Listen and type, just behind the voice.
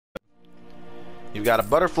You've got a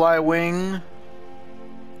butterfly wing.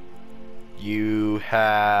 You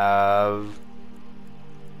have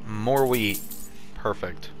more wheat.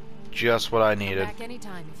 Perfect. Just what I needed. Come back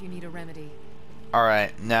anytime if you need a remedy.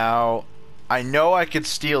 Alright, now I know I could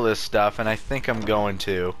steal this stuff, and I think I'm going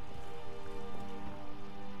to.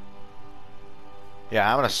 Yeah,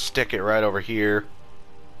 I'm gonna stick it right over here.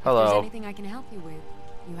 Hello. If there's anything I can help you with,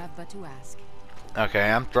 you have but to ask.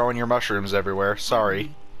 Okay, I'm throwing your mushrooms everywhere.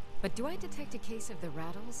 Sorry. But do I detect a case of the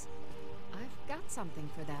rattles? I've got something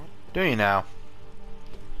for that. Do you now?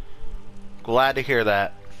 Glad to hear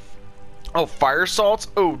that. Oh, fire salts?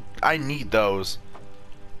 Oh, I need those.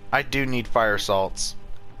 I do need fire salts.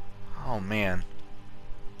 Oh man.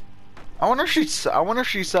 I wonder if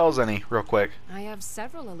she sells any real quick. I have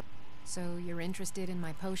several. So you're interested in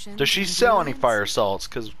my potions? Does she sell any fire salts?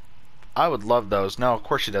 Because I would love those. No, of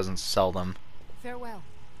course she doesn't sell them. Farewell.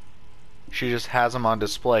 She just has them on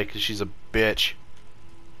display because she's a bitch.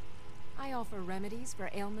 I offer remedies for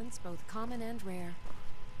ailments both common and rare.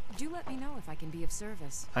 Do let me know if I can be of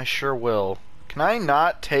service. I sure will. Can I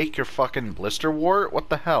not take your fucking blister wart? What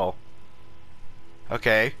the hell?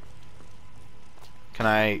 Okay. Can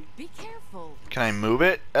I... Be careful. Can I move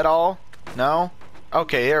it at all? No?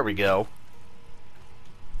 Okay, there we go.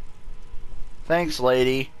 Thanks,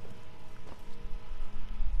 lady.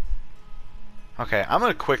 Okay, I'm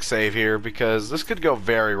gonna quick save here because this could go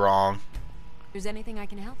very wrong. If there's anything I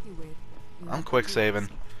can help you with, I'm quick saving.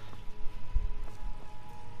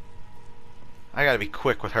 I gotta be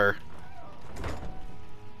quick with her.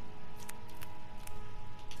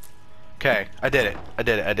 Okay, I did it. I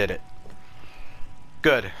did it. I did it.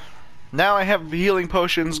 Good. Now I have healing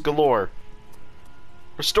potions galore.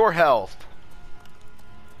 Restore health.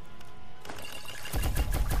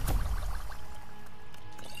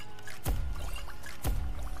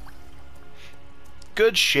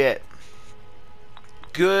 Good shit.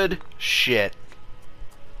 Good shit.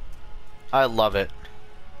 I love it.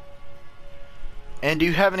 And do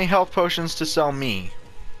you have any health potions to sell me?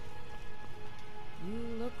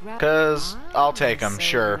 Because I'll take them,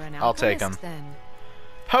 sure. I'll take them.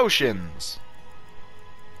 Potions!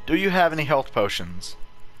 Do you have any health potions?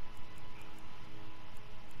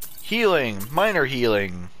 Healing, minor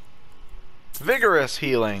healing, vigorous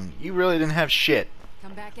healing. You really didn't have shit.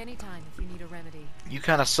 Come back anytime if you need a remedy. You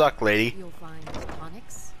kind of suck, lady. You'll find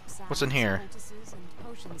tonics, salves, What's in here? poultices, and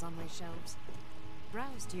potions on my shelves.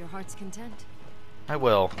 Browse to your heart's content. I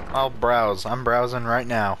will. I'll browse. I'm browsing right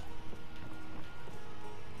now.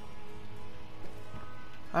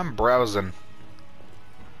 I'm browsing.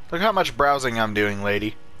 Look how much browsing I'm doing,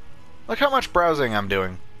 lady. Look how much browsing I'm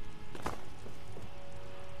doing.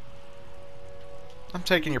 I'm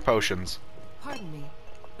taking your potions. Pardon me,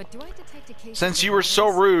 but do I detect a case Since of you were so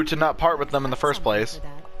rattles? rude to not part with them in the first Something place. for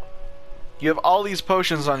that. You have all these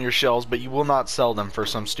potions on your shelves, but you will not sell them for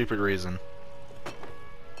some stupid reason.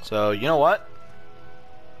 So, you know what?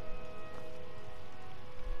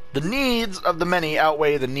 The needs of the many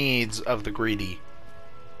outweigh the needs of the greedy.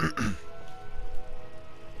 I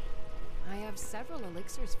have several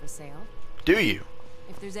elixirs for sale. Do you?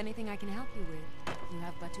 If there's anything I can help you with, you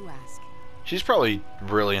have but to ask. She's probably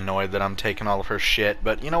really annoyed that I'm taking all of her shit,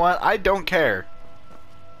 but you know what? I don't care.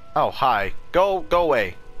 Oh, hi. Go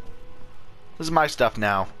away. This is my stuff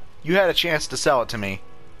now. You had a chance to sell it to me,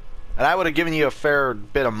 and I would have given you a fair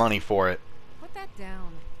bit of money for it. Put that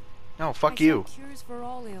down. No, fuck I you. sell cures for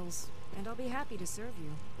all ills, and I'll be happy to serve you.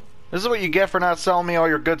 This is what you get for not selling me all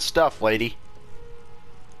your good stuff, lady.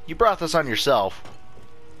 You brought this on yourself.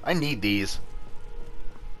 I need these.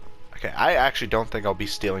 Okay, I actually don't think I'll be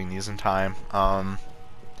stealing these in time. I'm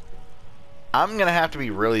gonna have to be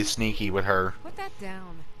really sneaky with her. Put that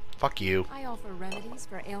down. Fuck you. I offer remedies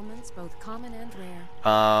for ailments both common and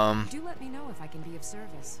rare. Do let me know if I can be of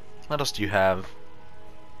service. What else do you have?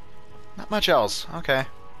 Not much else. Okay.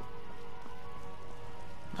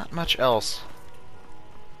 Not much else.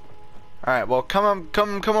 Alright, well, come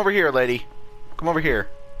over here, lady. Come over here.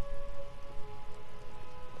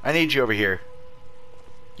 I need you over here.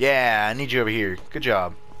 Yeah, I need you over here. Good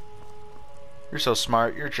job. You're so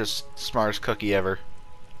smart. You're just smartest cookie ever.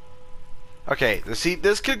 Okay, see,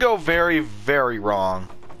 this could go very, very wrong.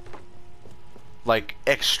 Like,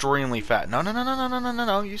 extremely fat.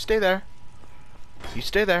 No. You stay there. You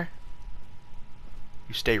stay there.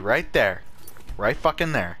 You stay right there. Right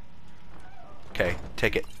fucking there. Okay,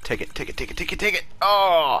 take it. Take it. Take it. Take it. Take it. Take it.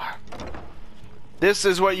 Oh! This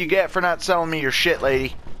is what you get for not selling me your shit,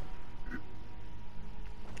 lady.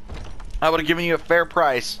 I would have given you a fair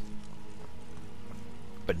price.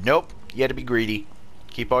 But nope, you had to be greedy.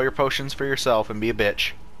 Keep all your potions for yourself and be a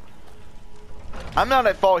bitch. I'm not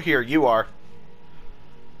at fault here, you are.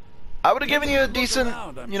 I would have given you a decent,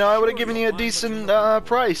 you know, I would have given you a decent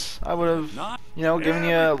price. I would have, you know, given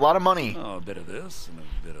you a lot of money. Oh, a bit of this and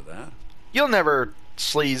a bit of that. You'll never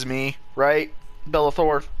sleaze me, right,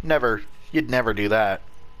 Bellathor? Never. You'd never do that.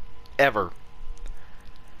 Ever.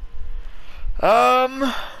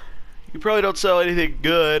 You probably don't sell anything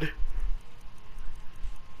good.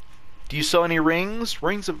 Do you sell any rings?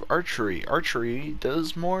 Rings of archery. Archery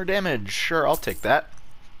does more damage. Sure, I'll take that.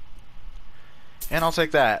 And I'll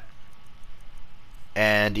take that.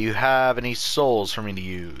 And do you have any souls for me to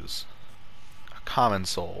use? A common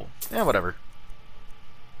soul. Yeah, whatever.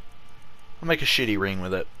 I'll make a shitty ring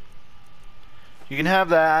with it. You can have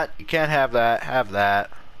that. You can't have that. Have that.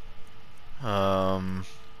 I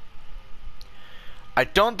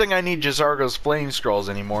don't think I need Jazargo's flame scrolls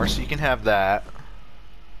anymore, so you can have that.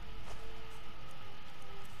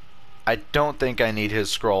 I don't think I need his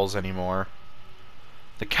scrolls anymore.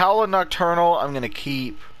 The Cowl of Nocturnal, I'm gonna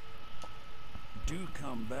keep. Do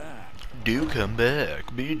come back. Do come back.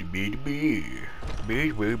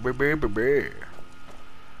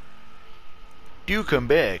 Do come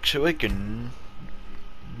back so I can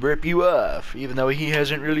rip you off, even though he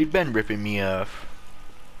hasn't really been ripping me off.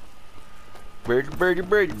 Bird, bird,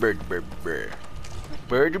 bird, bird, bird, bird.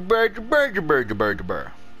 Bird, bird, bird, bird, bird,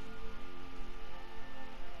 bird.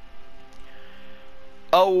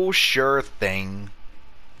 Oh, sure thing.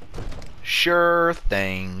 Sure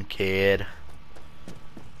thing, kid.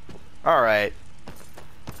 Alright.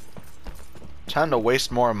 Time to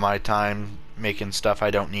waste more of my time making stuff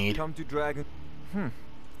I don't need. Come to Dragon.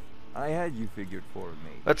 I had you figured for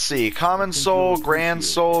me. Let's see. Common soul, grand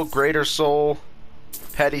soul, greater soul,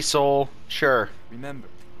 petty soul. Sure. Remember,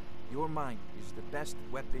 your mind is the best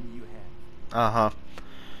weapon you have. Uh-huh.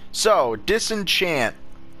 So, disenchant.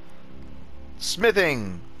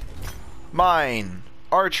 Smithing. Mine.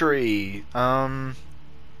 Archery. Okay,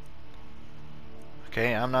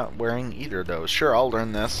 I'm not wearing either of those. Sure, I'll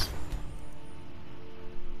learn this.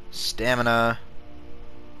 Stamina.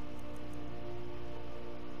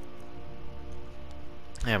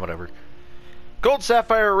 Yeah, whatever. Gold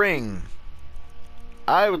sapphire ring.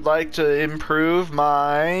 I would like to improve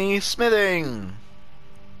my smithing,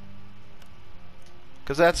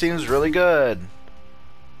 because that seems really good.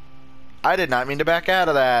 I did not mean to back out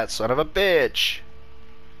of that, son of a bitch.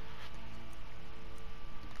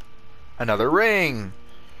 Another ring.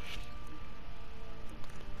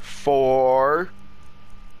 4.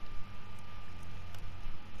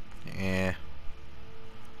 Yeah.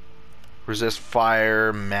 Resist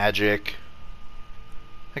fire, magic.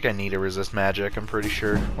 I think I need to resist magic, I'm pretty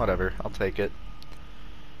sure. Whatever, I'll take it.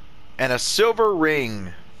 And a silver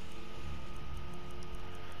ring.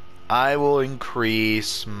 I will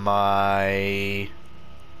increase my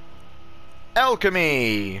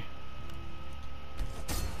alchemy,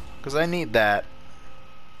 because I need that.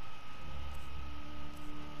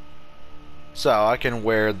 So I can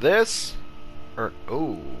wear this, or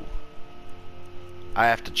ooh, I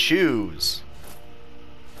have to choose.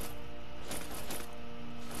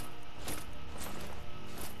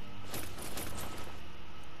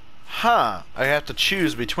 Huh, I have to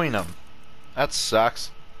choose between them. That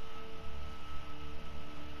sucks.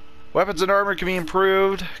 Weapons and armor can be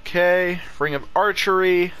improved. Okay. Ring of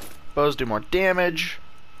archery. Bows do more damage.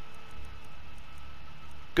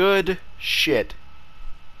 Good shit.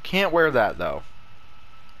 Can't wear that though.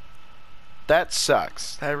 That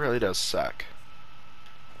sucks. That really does suck.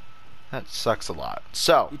 That sucks a lot.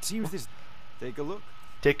 So, It seems this. Take a look.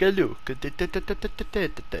 take a look.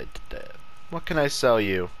 What can I sell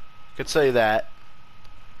you? I could sell you that.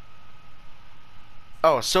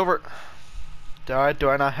 Oh, silver. Do I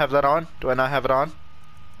not have that on? Do I not have it on?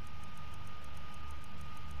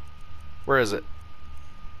 Where is it?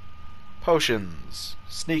 Potions.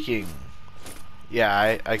 Sneaking.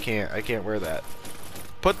 Yeah, I can't wear that.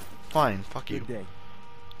 Fine, fuck you. Good day.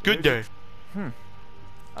 Good day.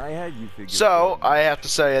 I had you figured. So, for me. I have to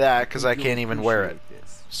sell you that because I You'll can't even wear it. appreciate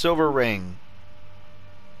this. Silver ring.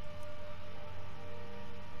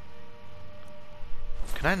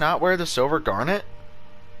 Can I not wear the silver garnet?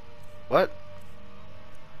 What?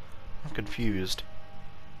 I'm confused.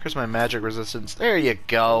 Here's my magic resistance. There you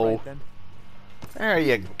go. Alright then. There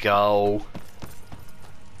you go.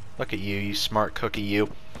 Look at you, you smart cookie, you.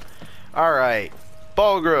 Alright.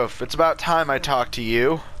 Balgroof, it's about time I talk to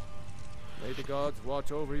you. May the gods watch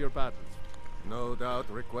over your battles. No doubt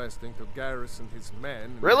requesting to garrison his men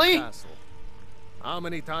in Really? the castle. How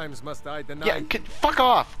many times must I deny? Yeah, fuck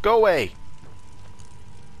off. Go away.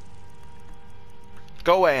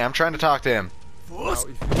 Go away, I'm trying to talk to him. Now, if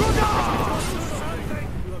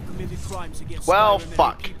you Well,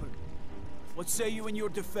 fuck. What say you in your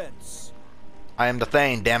defense? I am the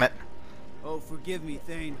Thane, damn it. Oh, forgive me,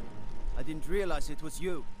 Thane. I didn't realize it was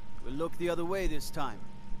you. We'll look the other way this time.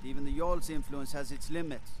 But even the Jarl's influence has its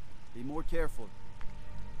limits. Be more careful.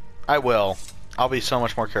 I will. I'll be so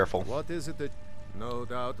much more careful. What is it that... No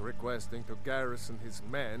doubt requesting to garrison his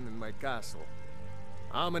men in my castle.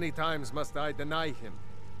 How many times must I deny him?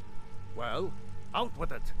 Well, out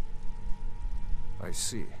with it! I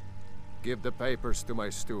see. Give the papers to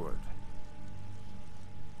my steward.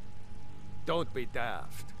 Don't be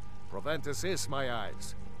daft. Proventus is my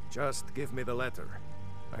eyes. Just give me the letter.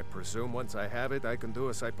 I presume once I have it, I can do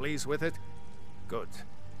as I please with it? Good.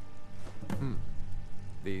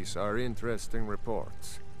 These are interesting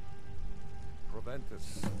reports.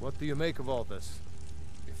 Proventus, what do you make of all this?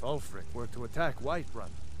 If Ulfric were to attack Whiterun...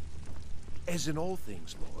 As in all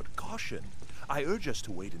things, Lord, caution. I urge us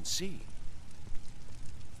to wait and see.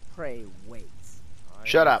 Pray wait.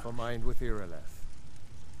 Shut up. I have a mind with Irileth.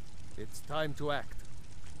 It's time to act.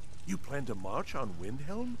 You plan to march on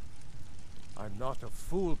Windhelm? I'm not a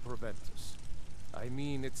fool, Proventus. I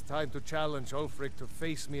mean, it's time to challenge Ulfric to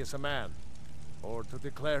face me as a man, or to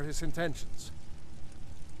declare his intentions.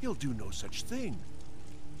 He'll do no such thing.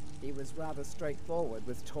 He was rather straightforward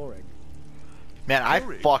with Torrig. Man, I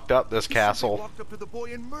Torrig? fucked up this He simply castle. walked up to the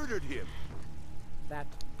boy and murdered him. That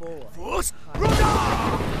boy. I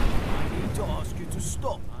need to ask you to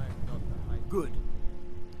stop. I'm not the high... Good.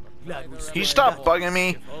 Glad we Neither stopped He am I stopped that. bugging me.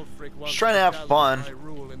 If Ulfric wants Just trying to have challenge fun. my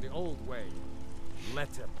rule in the old way,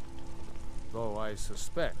 let him. Though I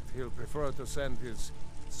suspect he'll prefer to send his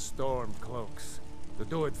storm cloaks to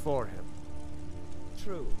do it for him.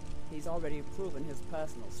 True. He's already proven his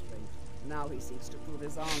personal strength. Now he seeks to prove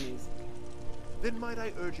his armies. Then might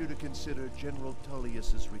I urge you to consider General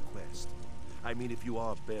Tullius's request? I mean, if you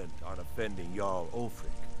are bent on offending Jarl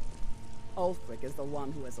Ulfric. Ulfric is the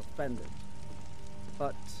one who has offended.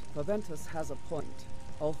 But Proventus has a point.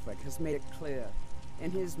 Ulfric has made it clear. In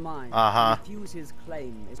his mind, to refuse his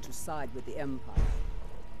claim is to side with the Empire.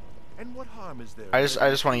 And what harm is there? I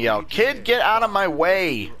just want to yell, kid, get out of my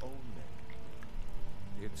way.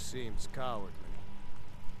 It seems cowardly.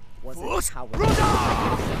 Was it cowardly?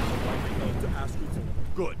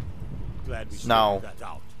 Good. Glad we No. sorted that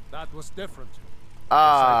out. That was different. Was I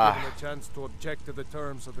Ah, given a chance to object to the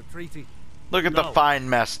terms of the treaty? look at the No. fine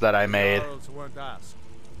mess that I made. Jarls weren't asked.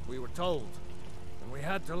 We were told, and we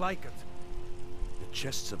had to like it. The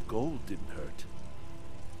chests of gold didn't hurt.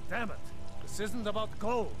 Damn it! This isn't about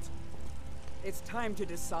gold. It's time to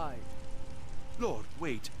decide. Lord,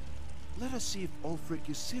 wait. Let us see if Ulfric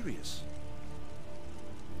is serious.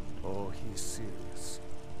 Oh, he's serious.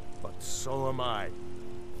 But so am I.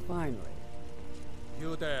 Finally.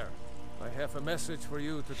 You there. I have a message for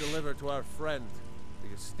you to deliver to our friend,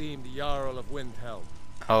 the esteemed Jarl of Windhelm.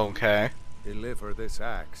 Okay. Deliver this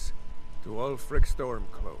axe to Ulfric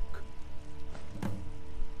Stormcloak.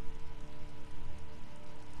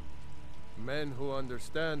 Men who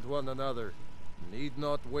understand one another need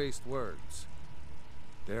not waste words.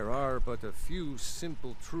 There are but a few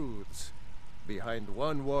simple truths behind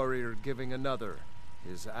one warrior giving another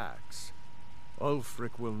his axe.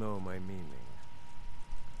 Ulfric will know my meaning.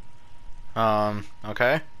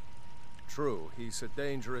 Okay. True, he's a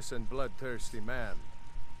dangerous and bloodthirsty man,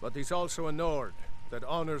 but he's also a Nord that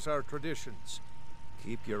honors our traditions.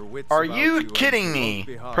 Keep your wits Are about you and kidding you me, won't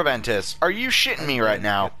be harmed. Proventus? Are you shitting me And right then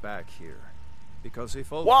now? Get back here, because if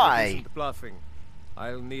Ulfric Why? isn't bluffing,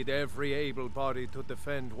 I'll need every able body to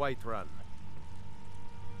defend Whiterun.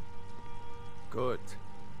 Good.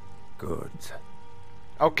 Good.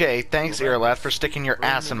 Okay, thanks, Irileth, for sticking your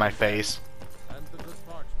ass in my face. And the good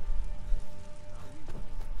parchment.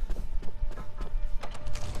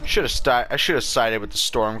 I should have sided with the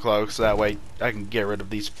Stormcloak so that way I can get rid of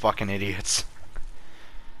these fucking idiots.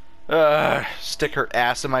 Stick her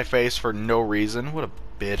ass in my face for no reason. What a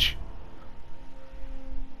bitch.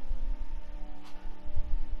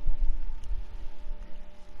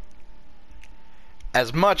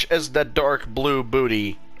 As much as the dark blue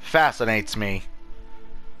booty fascinates me,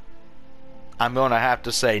 I'm gonna have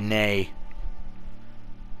to say nay.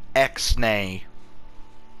 Ex-nay.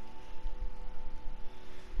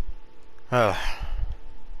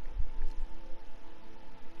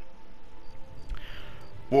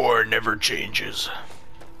 War never changes.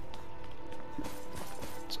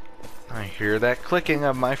 I hear that clicking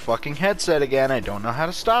of my fucking headset again. I don't know how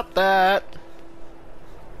to stop that.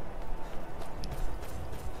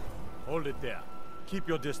 Hold it there. Keep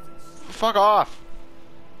your distance. Fuck off.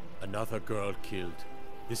 Another girl killed.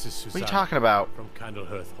 This is Susanna. What are you talking about? From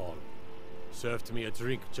Candlehearth Hall. Served me a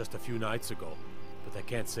drink just a few nights ago, but I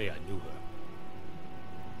can't say I knew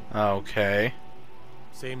her. Okay.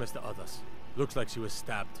 Same as the others. Looks like she was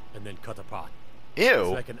stabbed and then cut apart. Ew.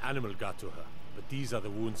 It's like an animal got to her, but these are the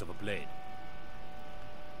wounds of a blade.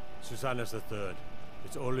 Susanna's the third.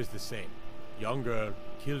 It's always the same. Young girl,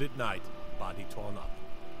 killed at night, body torn up.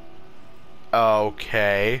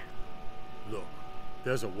 Okay. Look,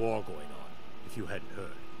 there's a war going on, if you hadn't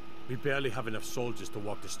heard. We barely have enough soldiers to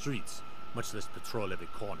walk the streets, much less patrol every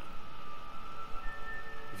corner.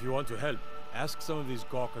 If you want to help, ask some of these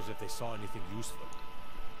gawkers if they saw anything useful.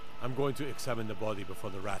 I'm going to examine the body before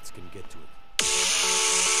the rats can get to it.